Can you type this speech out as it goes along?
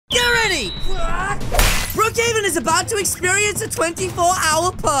city. Brookhaven is about to experience a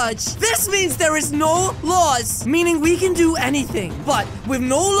 24-hour purge. This means there is no laws, meaning we can do anything. But with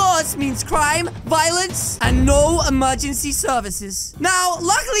no laws means crime, violence, and no emergency services. Now,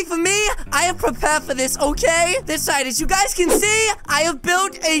 luckily for me, I have prepared for this, okay? This side, as you guys can see, I have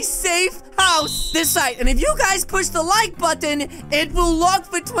built a safe house. This side, and if you guys push the like button, it will lock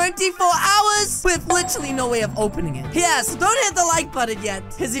for 24 hours with literally no way of opening it. Yeah, so don't hit the like button yet,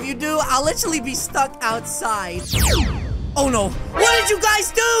 because if you do, I'll literally be stuck outside. Oh no, what did you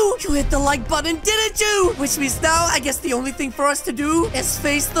guys do? You hit the like button, didn't you? Which means now, I guess the only thing for us to do is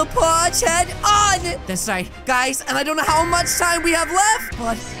face the purge head on. That's right, guys, and I don't know how much time we have left,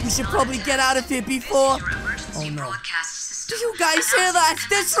 but we should probably get out of here before... Oh no. Do you guys hear that?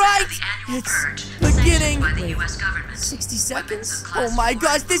 That's right! It's beginning. Wait, 60 seconds? Oh my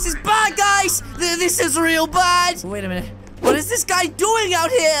gosh, this is bad, guys! This is real bad! Wait a minute. What is this guy doing out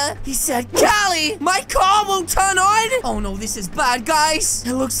here? He said, Callie, my car won't turn on. Oh no, this is bad, guys.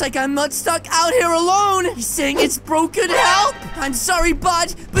 It looks like I'm not stuck out here alone. He's saying it's broken. Help. I'm sorry,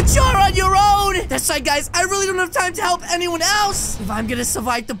 bud, but you're on your own. That's right, guys. I really don't have time to help anyone else. If I'm gonna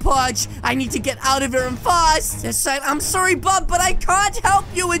survive the purge, I need to get out of here and fast. That's right. I'm sorry, bud, but I can't help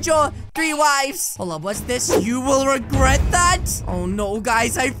you with your 3 wives. Hold up, what's this? You will regret that. Oh no,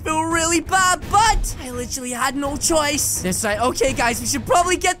 guys, I feel really bad, but I literally had no choice. That's right. Okay, guys, we should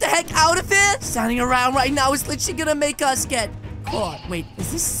probably get the heck out of here. Standing around right now is literally gonna make us get caught. Wait,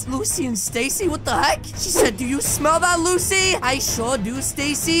 is this Lucy and Stacy? What the heck? She said, do you smell that, Lucy? I sure do,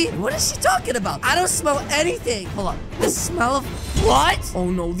 Stacy. What is she talking about? I don't smell anything. Hold on. The smell of... What?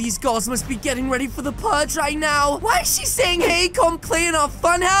 Oh no, these girls must be getting ready for the purge right now. Why is she saying, hey, come play in our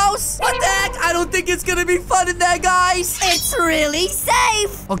fun house? What the heck? I don't think it's gonna be fun in there, guys. It's really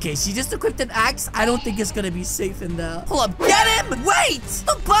safe. Okay, she just equipped an axe. I don't think it's gonna be safe in there. Hold up, get him! Wait!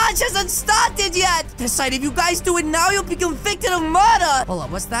 The purge hasn't started yet. This side, if you guys do it now, you'll be convicted of murder. Hold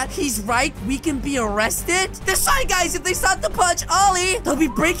up, what's that? He's right. We can be arrested. This side, guys, if they start the purge early, they'll be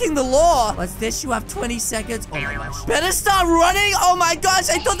breaking the law. What's this? You have 20 seconds. Oh my gosh. Better start running. Oh my gosh,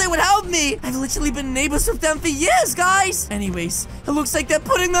 I thought they would help me. I've literally been neighbors with them for years, guys. Anyways, it looks like they're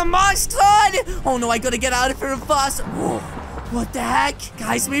putting the masks on. Oh no, I gotta get out of here fast. Whoa. What the heck?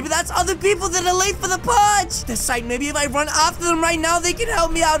 Guys, maybe that's other people that are late for the purge. This side, maybe if I run after them right now, they can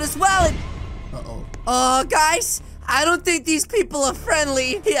help me out as well. And... Uh-oh. Guys, I don't think these people are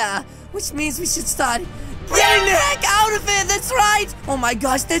friendly. Yeah, which means we should start... getting the heck out of it, that's right! Oh my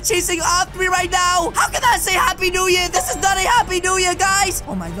gosh, they're chasing after me right now! How can I say Happy New Year? This is not a Happy New Year, guys!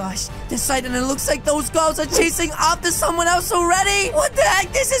 Oh my gosh, this side, and it looks like those girls are chasing after someone else already! What the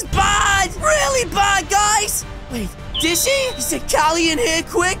heck? This is bad! Really bad, guys! Wait, Dishy? He said Callie in here,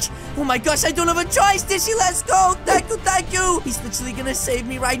 quick! Oh my gosh, I don't have a choice, Dishy, let's go! Thank you, thank you! He's literally gonna save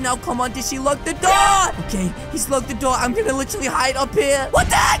me right now. Come on, Dishy, lock the door! Okay, he's locked the door. I'm gonna literally hide up here. What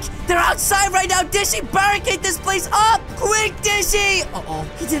the heck? They're outside right now, Dishy! Barricade this place up! Quick, Dishy! Uh-oh,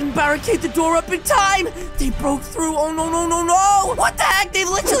 he didn't barricade the door up in time! They broke through. Oh, no, no, no, no! What the heck? They've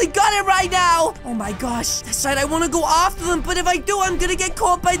literally got it right now! Oh my gosh, that's right, I wanna go after them, but if I do, I'm gonna get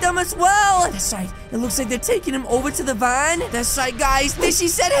caught by them as well! That's right, it looks like they're taking him over to the van. That's right, guys, Dishy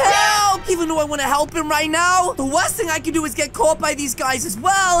said help! Even though I want to help him right now, the worst thing I can do is get caught by these guys as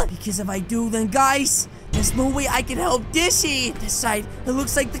well. Because if I do, then guys, there's no way I can help Dishy. This side, it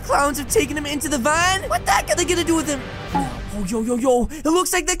looks like the clowns have taken him into the van. What the heck are they gonna do with him? Oh, yo. It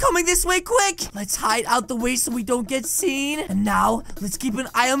looks like they're coming this way quick. Let's hide out the way so we don't get seen. And now, let's keep an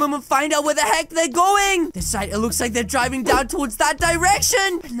eye on them and find out where the heck they're going. This side, it looks like they're driving down towards that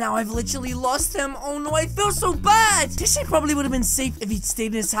direction. And now I've literally lost him. Oh no, I feel so bad. Dishy probably would have been safe if he'd stayed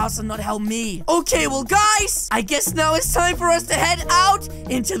in his house and not helped me. Okay, well, guys, I guess now it's time for us to head out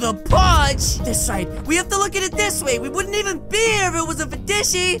into the purge. This side, we have to look at it this way. We wouldn't even be here if it wasn't for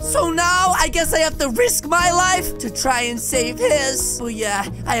Dishy. So now, I guess I have to risk my life to try and save his. Oh yeah,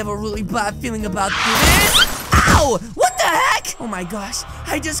 I have a really bad feeling about this. Ow! What the heck? Oh my gosh,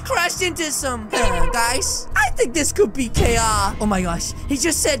 I just crashed into some guys. I think this could be KR. Oh my gosh, he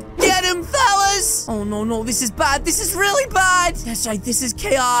just said, get him, fellas. Oh no, this is bad. This is really bad. That's right, this is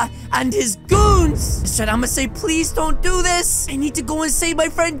KR and his goons. That's right, I'm gonna say, please don't do this. I need to go and save my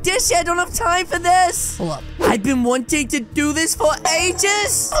friend Dishy. I don't have time for this. Hold up, I've been wanting to do this for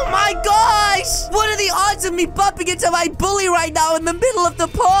ages. Oh my gosh, what are the odds of me bumping into my bully right now in the middle of the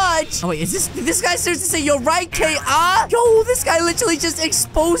purge? Oh wait, did this guy seriously say, you're right, KR? Yo, this guy literally just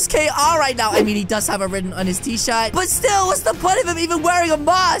exposed KR right now. I mean, he does have it written on his t-shirt, but still, what's the point of him even wearing a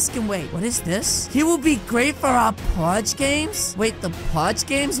mask? And wait, what is this? He will be great for our purge games? Wait, the purge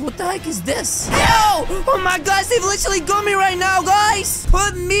games? What the heck is this? Yo! Oh my gosh, they've literally got me right now, guys!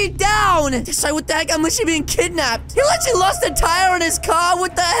 Put me down! down. That's right, what the heck? I'm literally being kidnapped. He literally lost a tire on his car.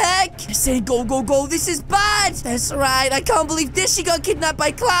 What the heck? They're saying go, go, go. This is bad. That's right. I can't believe this. She got kidnapped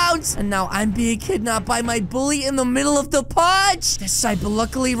by clowns. And now I'm being kidnapped by my bully in the middle of the purge. That's right, but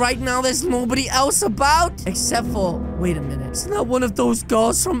luckily right now there's nobody else about. Except for, wait a minute. It's not one of those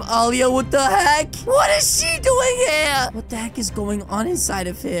girls from earlier. What the heck? What is she doing here? What the heck is going on inside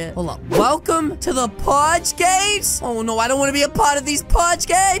of here? Hold up. Welcome to the purge games. Oh no, I don't want to be a part of these purge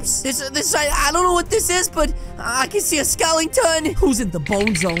games. This right, I don't know what this is, but I can see a skeleton. Who's in the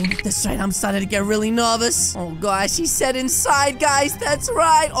bone zone? That's right, I'm starting to get really nervous. Oh gosh, he said inside, guys. That's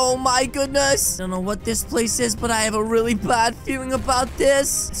right. Oh my goodness. I don't know what this place is, but I have a really bad feeling about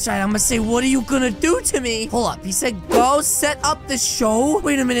this. That's right, I'm gonna say, what are you gonna do to me? Hold up, he said go set up the show.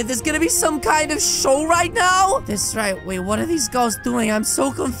 Wait a minute, there's gonna be some kind of show right now? That's right, wait, what are these girls doing? I'm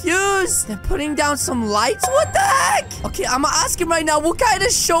so confused. They're putting down some lights? What the heck? Okay, I'm gonna ask him right now, what kind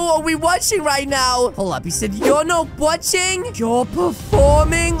of show are we watching right now? Hold up, he said, you're not watching, you're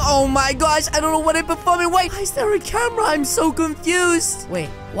performing. Oh my gosh, I don't know what I'm performing. Wait, why is there a camera? I'm so confused. Wait,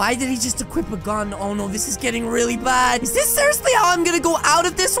 why did he just equip a gun? Oh no, this is getting really bad. Is this seriously how I'm gonna go out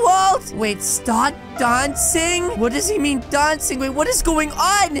of this world? Wait, start dancing? What does he mean dancing? Wait, what is going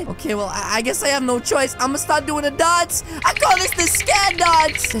on? Okay, well, I guess I have no choice. I'm gonna start doing a dance. I call this the scared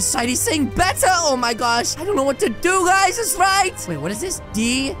dance. This side, he's saying better. Oh my gosh, I don't know what to do, guys. That's right. Wait, what is this?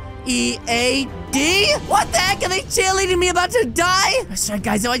 D-E-A-D? What the heck? Are they cheerleading me about to die? That's right,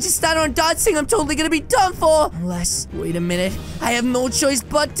 guys. If I just start on dancing, I'm totally gonna be done for. Unless, wait a minute. I have no choice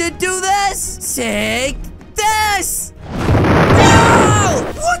but to do this. Take this. Whoa!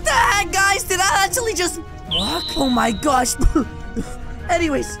 What the heck, guys? Did I actually just work? Oh my gosh.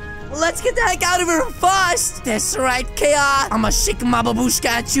 Anyways, let's get the heck out of here fast. That's right, KR. I'ma shake my babushka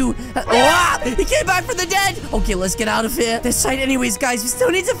at you. He came back from the dead. Okay, let's get out of here. That's right. Anyways, guys, we still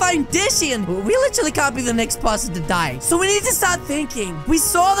need to find Dishy, and we literally can't be the next person to die. So we need to start thinking. We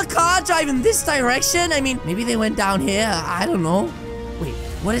saw the car drive in this direction. I mean, maybe they went down here. I don't know. Wait,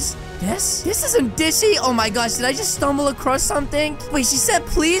 what is this? This isn't Dishy. Oh my gosh, did I just stumble across something? Wait, she said,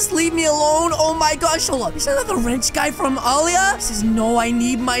 please leave me alone. Oh my gosh, hold up. Is that the rich guy from earlier? He says, no, I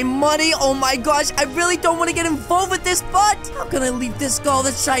need my money. Oh my gosh, I really don't want to get involved with this, but how can I leave this girl?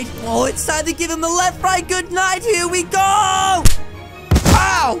 That's right. Oh, it's time to give him the left, right, good night. Here we go.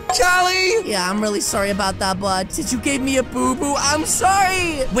 Ow, Callie! Yeah, I'm really sorry about that, bud. Since you gave me a boo-boo, I'm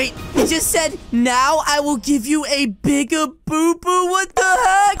sorry. Wait, he just said, now I will give you a bigger boo-boo. What the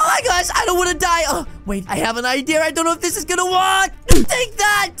heck? Oh my gosh, I don't want to die. Oh, wait, I have an idea. I don't know if this is gonna work. Take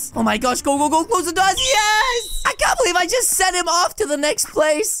that. Oh my gosh, go, go, go, close the doors. Yes! I can't believe I just sent him off to the next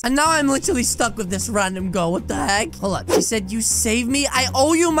place. And now I'm literally stuck with this random girl. What the heck? Hold up, she said, you saved me. I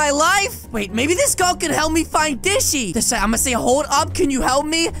owe you my life. Wait, maybe this girl can help me find Dishy. This time, I'm gonna say, hold up, can you help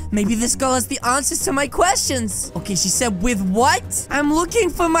me? Maybe this girl has the answers to my questions. Okay, she said, with what? I'm looking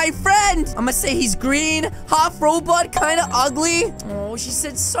for my friend. I'm gonna say he's green, half robot, kind of ugly. Oh, she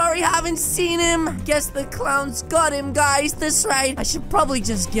said, sorry, haven't seen him. Guess the clowns got him, guys. That's right. I should probably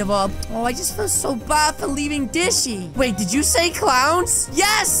just give up. Oh, I just feel so bad for leaving Dishy. Wait, did you say clowns?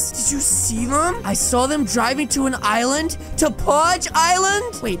 Yes! Did you see them? I saw them driving to an island. To Purge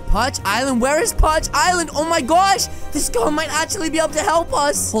Island? Wait, Purge Island? Where is Purge Island? Oh my gosh! This girl might actually be able to help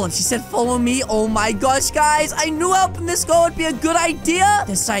us. Hold on, she said follow me. Oh my gosh, guys. I knew helping this girl would be a good idea.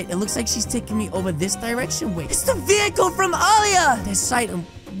 This right. It looks like she's taking me over this direction. Wait, it's the vehicle from earlier. This right.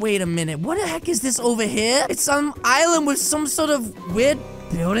 Wait a minute. What the heck is this over here? It's some island with some sort of weird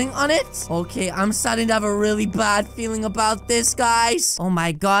building on it. Okay, I'm starting to have a really bad feeling about this, guys. Oh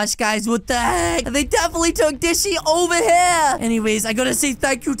my gosh, guys, what the heck? They definitely took Dishy over here. Anyways, I gotta say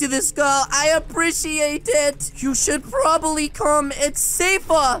thank you to this girl. I appreciate it. You should probably come. It's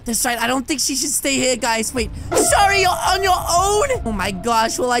safer. That's right. I don't think she should stay here, guys. Wait. Sorry, you're on your own? Oh my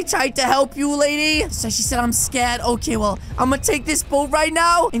gosh. Well, I tried to help you, lady. So she said I'm scared. Okay, well, I'm gonna take this boat right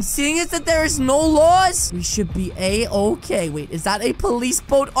now. And seeing as that there is no laws, we should be A-okay. Wait, is that a police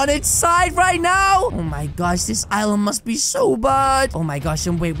boat on its side right now? Oh my gosh, this island must be so bad. Oh my gosh,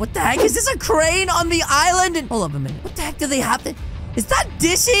 and wait, what the heck? Is this a crane on the island? And hold up a minute. What the heck do they have to... Is that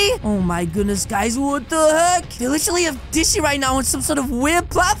Dishy? Oh my goodness, guys, what the heck? They literally have Dishy right now on some sort of weird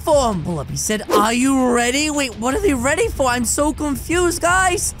platform. Hold up, he said, are you ready? Wait, what are they ready for? I'm so confused,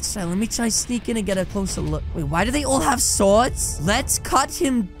 guys. Sorry, let me try sneak in and get a closer look. Wait, why do they all have swords? Let's cut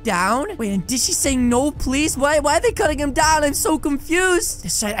him down. Wait, and Dishy's saying no, please? Why are they cutting him down? I'm so confused.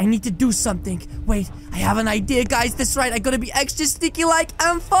 That's right, I need to do something. Wait, I have an idea, guys. That's right, I gotta be extra sneaky like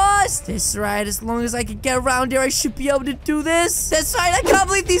and fast. That's right, as long as I can get around here, I should be able to do this. That's right. I can't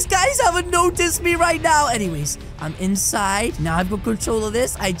believe these guys haven't noticed me right now. Anyways, I'm inside. Now I've got control of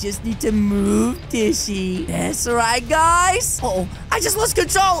this. I just need to move Dishy. That's right, guys. Uh-oh. I just lost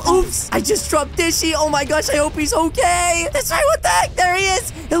control. Oops. I just dropped Dishy. Oh my gosh. I hope he's okay. That's right. What the heck? There he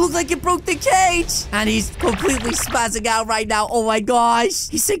is. It looked like it broke the cage. And he's completely spazzing out right now. Oh my gosh.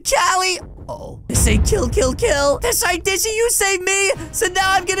 He said, Callie. Uh-oh. They say kill, kill, kill. That's right, Dishy, you saved me. So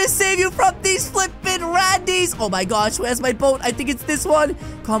now I'm gonna save you from these flippin' Randys. Oh my gosh, where's my boat? I think it's this one.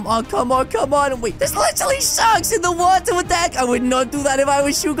 Come on, come on, come on. Wait, there's literally sharks in the water. What the heck? I would not do that if I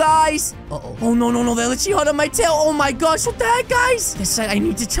was you guys. Uh-oh. Oh, no, no, no. They're literally hot on my tail. Oh my gosh, what the heck, guys? That's right, I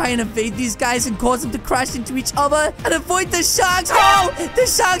need to try and evade these guys and cause them to crash into each other and avoid the sharks. Oh, the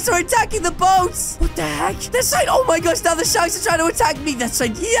sharks are attacking the boats. What the heck? That's right. Oh my gosh, now the sharks are trying to attack me. That's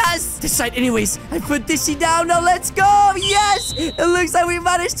right. Yes. That's right. Anyways, I put Dishy down. Now let's go. Yes. It looks like we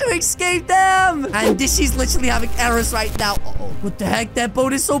managed to escape them. And Dishy's literally having errors right now. Uh-oh. What the heck? That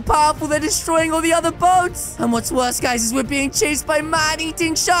boat is so powerful. They're destroying all the other boats. And what's worse, guys, is we're being chased by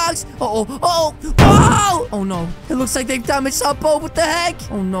man-eating sharks. Uh-oh. Uh-oh. Oh! Oh, no. It looks like they've damaged our boat. What the heck?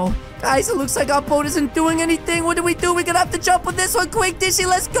 Oh, no. Guys, it looks like our boat isn't doing anything. What do? We're gonna have to jump on this one. Quick, Dishy,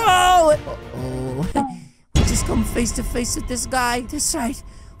 let's go. Uh-oh. We just come face to face with this guy. That's right.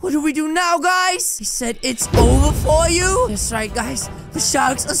 What do we do now, guys? He said it's over for you. That's right, guys. The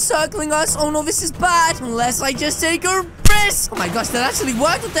sharks are circling us. Oh, no, this is bad. Unless I just take a risk. Oh, my gosh, that actually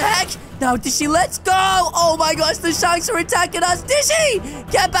worked. What the heck? Now, Dishy, let's go. Oh, my gosh, the sharks are attacking us.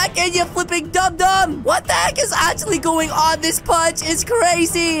 Dishy, get back in, you flipping dum-dum. What the heck is actually going on? This punch is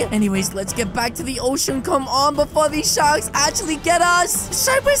crazy. Anyways, let's get back to the ocean. Come on, before these sharks actually get us.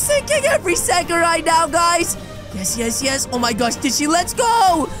 The shark is sinking every second right now, guys. Yes, yes, yes. Oh my gosh, Dishy, let's go.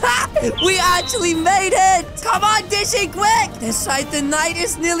 Ha! We actually made it. Come on, Dishy, quick. That's right, the night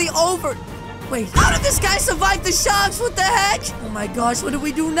is nearly over. Wait, how did this guy survive the sharks? What the heck? Oh my gosh, what do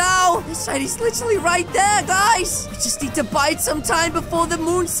we do now? That's right, he's literally right there, guys. We just need to bide some time before the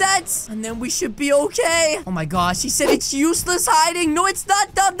moon sets, and then we should be okay. Oh my gosh, he said it's useless hiding. No, it's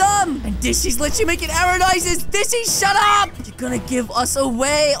not, dum-dum. And Dishy's literally making error noises. Dishy, shut up. You're gonna give us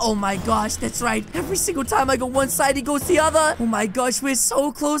away. Oh my gosh, that's right. Every single time I go one side, he goes the other. Oh my gosh, we're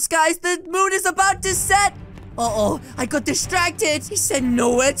so close, guys. The moon is about to set. Uh-oh, I got distracted. He said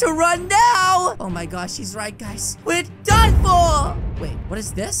nowhere to run now. Oh my gosh, he's right, guys. We're done for. Wait, what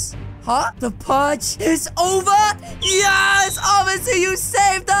is this? Huh? The purge is over? Yes! Officer, you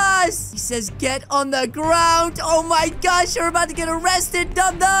saved us! He says, get on the ground. Oh my gosh, you're about to get arrested,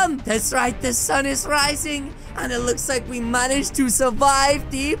 dum-dum. That's right, the sun is rising. And it looks like we managed to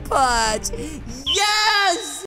survive the purge. Yes!